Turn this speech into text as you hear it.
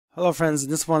Hello friends, in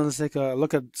this one let's take a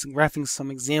look at graphing some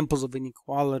examples of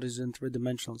inequalities in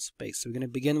three-dimensional space. So we're going to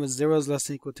begin with 0 is less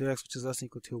than or equal to x, which is less than or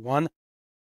equal to 1.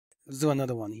 Let's do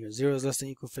another one here. 0 is less than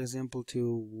or equal, for example,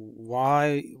 to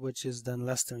y, which is then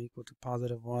less than or equal to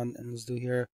positive 1. And let's do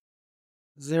here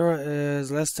 0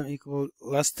 is less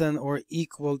than or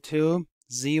equal to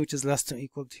z, which is less than or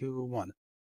equal to 1.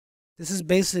 This is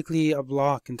basically a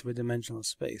block in three-dimensional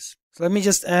space. So let me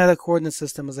just add a coordinate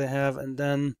system as I have, and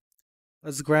then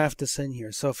let's graph this in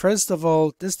here. So first of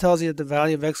all, this tells you that the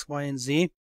value of x, y, and z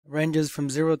ranges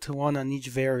from 0 to 1 on each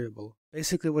variable.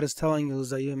 Basically what it's telling you is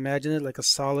that you imagine it like a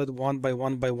solid 1 by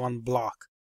 1 by 1 block,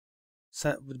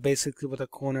 basically with a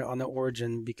corner on the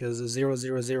origin, because 0,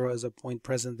 0, 0 is a point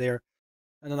present there,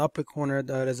 and an upper corner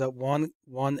that is at 1,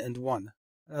 1, and 1.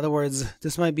 In other words,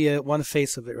 this might be one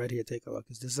face of it right here. Take a look.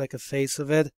 This is like a face of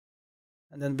it,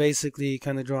 and then basically you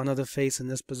kind of draw another face in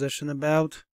this position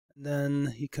about. And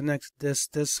then you connect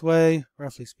this way,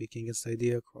 roughly speaking, it's the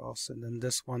idea across, and then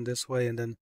this one this way, and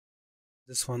then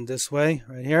this one this way,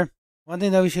 right here. One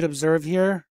thing that we should observe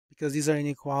here, because these are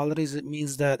inequalities, it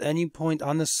means that any point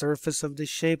on the surface of this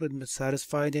shape would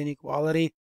satisfy the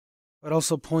inequality, but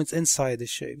also points inside the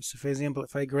shape. So for example,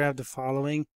 if I grab the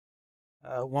following,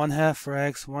 1/2 for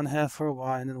x, 1/2 for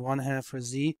y, and then 1/2 for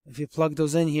z, if you plug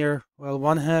those in here, well,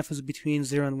 1/2 is between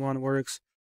 0 and 1 works.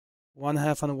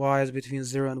 1/2 on y is between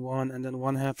 0 and 1, and then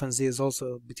 1/2 on z is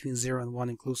also between 0 and 1,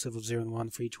 inclusive of 0 and 1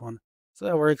 for each one. So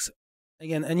that works.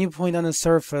 Again, any point on the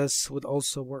surface would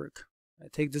also work. I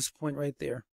take this point right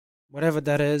there. Whatever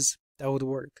that is, that would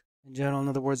work. In general, in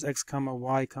other words, x,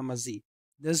 y, z.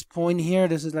 This point here,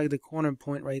 this is like the corner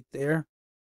point right there.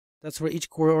 That's where each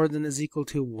coordinate is equal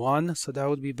to 1. So that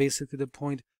would be basically the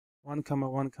point 1,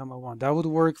 1, 1. That would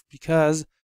work because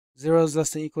 0 is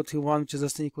less than or equal to 1, which is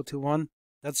less than or equal to 1.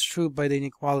 That's true by the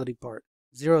inequality part.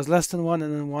 0 is less than 1,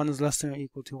 and then 1 is less than or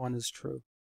equal to 1 is true.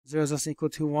 0 is less than or equal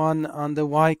to 1 on the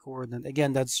y coordinate.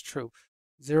 Again, that's true.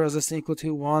 0 is less than or equal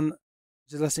to 1,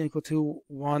 which is less than or equal to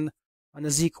 1 on the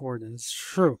z coordinate. It's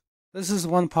true. This is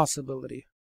one possibility.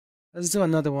 Let's do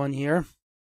another one here.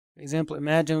 For example,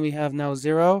 imagine we have now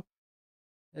 0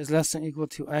 is less than or equal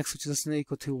to x, which is less than or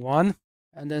equal to 1.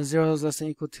 And then 0 is less than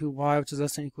or equal to y, which is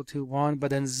less than or equal to 1. But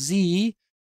then z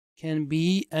can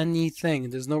be anything.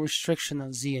 There's no restriction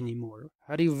on z anymore.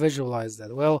 How do you visualize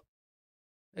that? Well,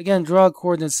 again, draw a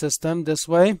coordinate system this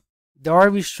way. There are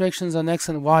restrictions on x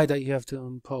and y that you have to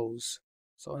impose.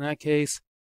 So in that case,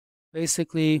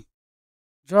 basically,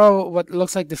 draw what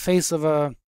looks like the face of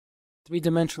a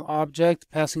three-dimensional object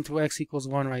passing through x equals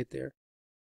 1 right there.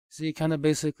 See, it kind of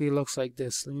basically looks like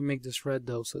this. Let me make this red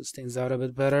though so it stands out a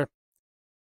bit better.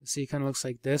 See, it kind of looks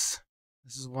like this.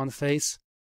 This is one face.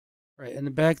 Right, in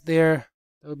the back there,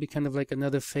 that would be kind of like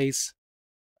another face,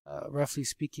 roughly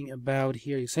speaking, about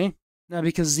here, you see? Now,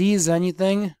 because z is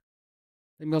anything,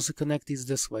 let me also connect these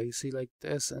this way. You see, like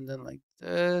this, and then like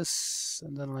this,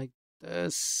 and then like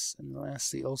this, and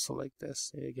lastly also like this.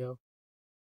 There you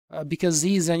go. Because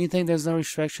z is anything, there's no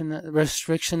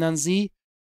restriction on z.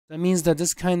 That means that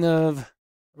this kind of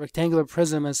rectangular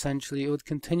prism, essentially, it would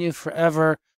continue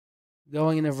forever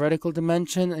going in a vertical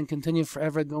dimension and continue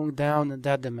forever going down in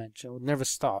that dimension. It would never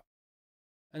stop.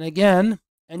 And again,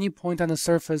 any point on the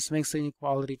surface makes the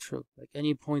inequality true. Like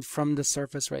any point from the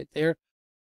surface right there.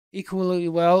 Equally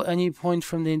well, any point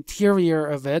from the interior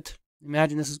of it.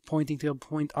 Imagine this is pointing to a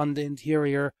point on the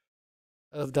interior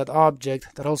of that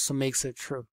object. That also makes it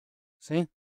true. See?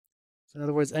 So in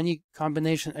other words, any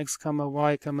combination x,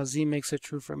 y, z makes it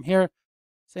true from here.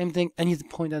 Same thing, any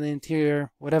point on the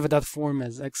interior, whatever that form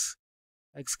is, x,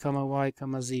 y,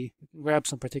 z. You can grab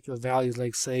some particular values,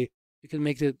 like say, you can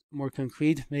make it more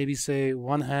concrete, maybe say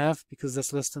 1/2, because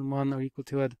that's less than 1 or equal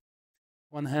to it,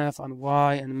 1/2 on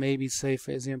y, and maybe say,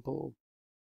 for example,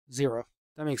 0.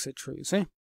 That makes it true, you see?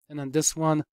 And on this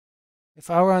one, if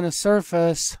I were on a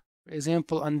surface, for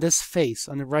example, on this face,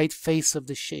 on the right face of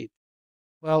the shape,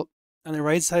 well, on the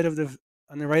right side of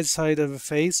the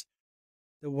face,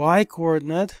 the y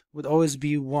coordinate would always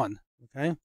be 1,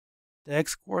 okay? The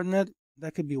x coordinate,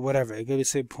 that could be whatever. It could be,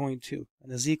 say, 0.2.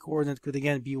 And the z coordinate could,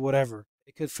 again, be whatever.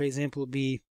 It could, for example,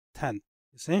 be 10.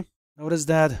 You see? Notice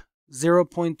that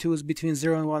 0.2 is between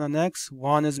 0 and 1 on x.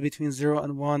 1 is between 0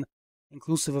 and 1,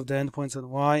 inclusive of the endpoints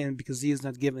on y. And because z is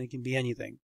not given, it can be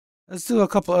anything. Let's do a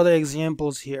couple other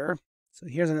examples here. So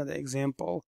here's another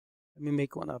example. Let me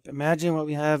make one up. Imagine what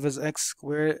we have is x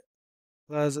squared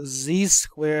plus z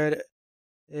squared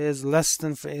is less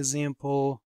than, for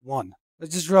example, 1.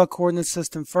 Let's just draw a coordinate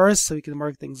system first so we can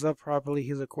mark things up properly.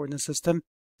 Here's a coordinate system.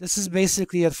 This is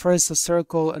basically at first a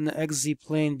circle in the xz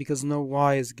plane because no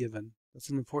y is given.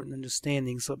 That's an important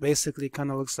understanding. So basically it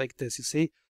kind of looks like this, you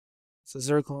see? It's a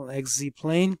circle on XZ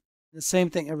plane. The same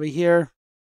thing over here,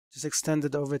 just extend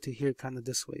it over to here, kind of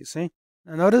this way, see?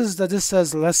 Now notice that this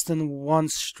says less than 1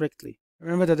 strictly.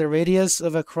 Remember that the radius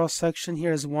of a cross-section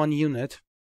here is 1 unit.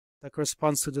 That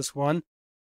corresponds to this 1.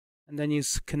 And then you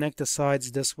connect the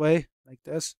sides this way, like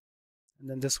this, and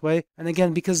then this way. And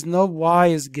again, because no y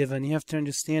is given, you have to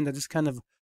understand that this kind of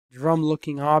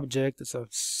drum-looking object, it's a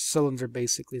cylinder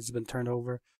basically, it's been turned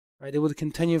over, right? It would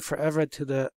continue forever to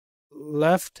the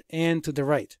left and to the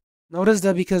right. Notice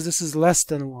that because this is less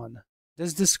than 1,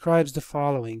 this describes the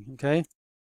following, okay?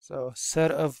 So,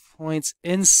 set of points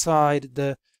inside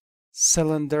the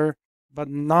cylinder, but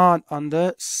not on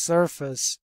the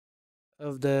surface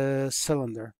of the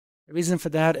cylinder. The reason for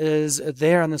that is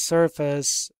there on the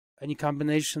surface, any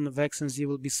combination of x and z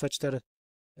will be such that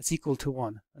it's equal to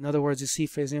 1. In other words, you see,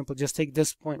 for example, just take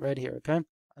this point right here, okay?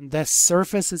 On the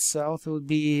surface itself, it would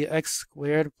be x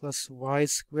squared plus y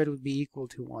squared would be equal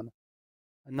to 1,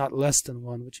 and not less than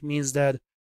 1, which means that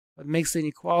what makes the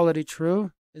inequality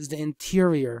true is the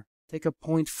interior. Take a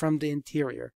point from the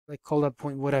interior, like call that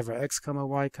point whatever, x comma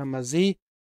y comma z,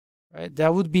 right?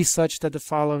 That would be such that the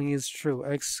following is true.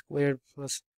 X squared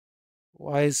plus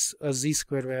z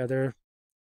squared rather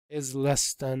is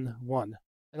less than 1.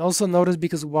 And also notice,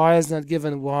 because y is not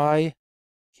given, y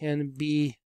can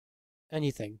be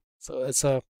anything. So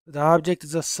the object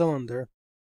is a cylinder,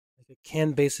 like a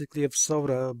can basically of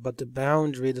soda, but the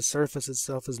boundary, the surface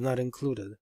itself, is not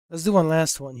included. Let's do one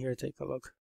last one here, take a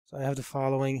look. So I have the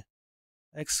following: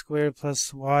 x squared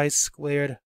plus y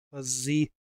squared plus z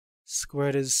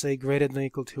squared is, say, greater than or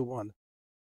equal to 1.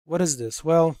 What is this?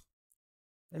 Well,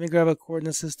 let me grab a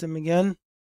coordinate system again.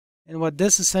 And what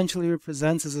this essentially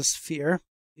represents is a sphere.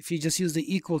 If you just use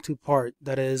the equal to part,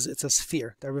 that is, it's a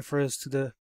sphere. That refers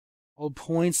to all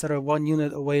points that are 1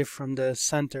 unit away from the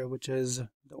center, which is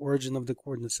the origin of the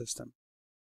coordinate system.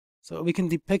 So we can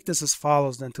depict this as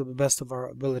follows then, to the best of our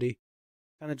ability.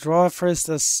 Kind of draw first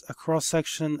a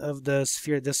cross-section of the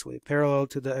sphere this way, parallel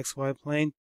to the xy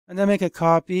plane. And then make a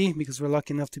copy, because we're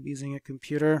lucky enough to be using a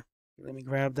computer. Let me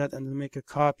grab that and then make a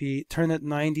copy. Turn it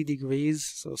 90 degrees,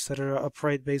 so set it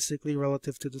upright basically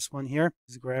relative to this one here.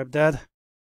 Just grab that.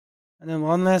 And then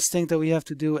one last thing that we have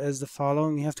to do is the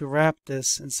following. We have to wrap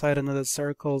this inside another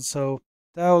circle. So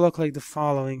that will look like the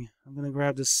following. I'm going to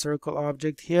grab this circle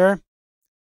object here.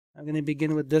 I'm going to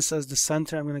begin with this as the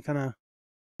center. I'm going to kind of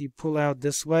pull out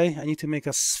this way. I need to make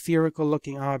a spherical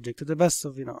looking object to the best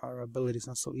of our abilities.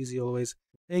 Not so easy always.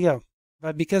 There you go.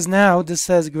 But because now this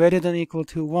says greater than or equal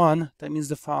to 1, that means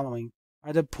the following.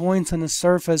 Are the points on the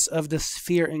surface of the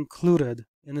sphere included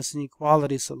in this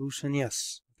inequality solution?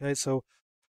 Yes. Okay, so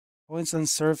points on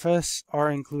surface are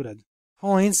included.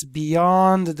 Points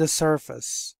beyond the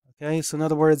surface. Okay, so in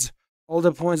other words, all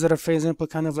the points that are, for example,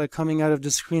 kind of like coming out of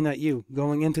the screen at you,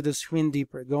 going into the screen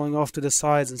deeper, going off to the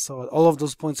sides and so on, all of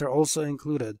those points are also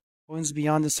included. Points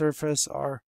beyond the surface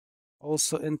are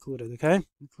also included, okay?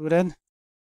 Included.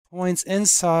 Points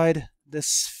inside the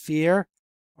sphere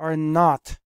are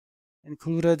not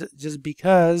included, just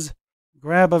because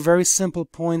grab a very simple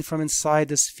point from inside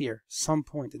the sphere. Some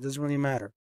point, it doesn't really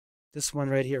matter. This one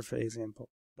right here, for example.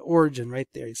 The origin right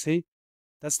there, you see?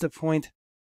 That's the point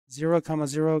 0,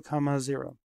 0,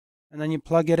 0. And then you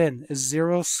plug it in. Is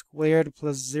 0 squared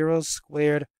plus 0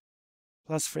 squared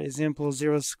plus, for example,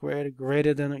 0 squared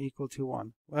greater than or equal to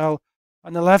 1? Well,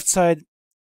 on the left side,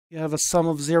 you have a sum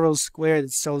of zeros squared.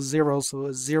 It's still 0, so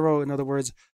it's 0, in other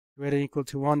words, greater than or equal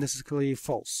to 1. This is clearly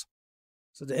false.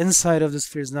 So the inside of the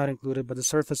sphere is not included, but the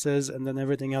surface is, and then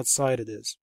everything outside it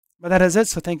is. But that is it,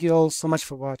 so thank you all so much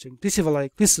for watching. Please leave a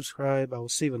like, please subscribe. I will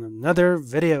see you in another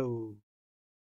video.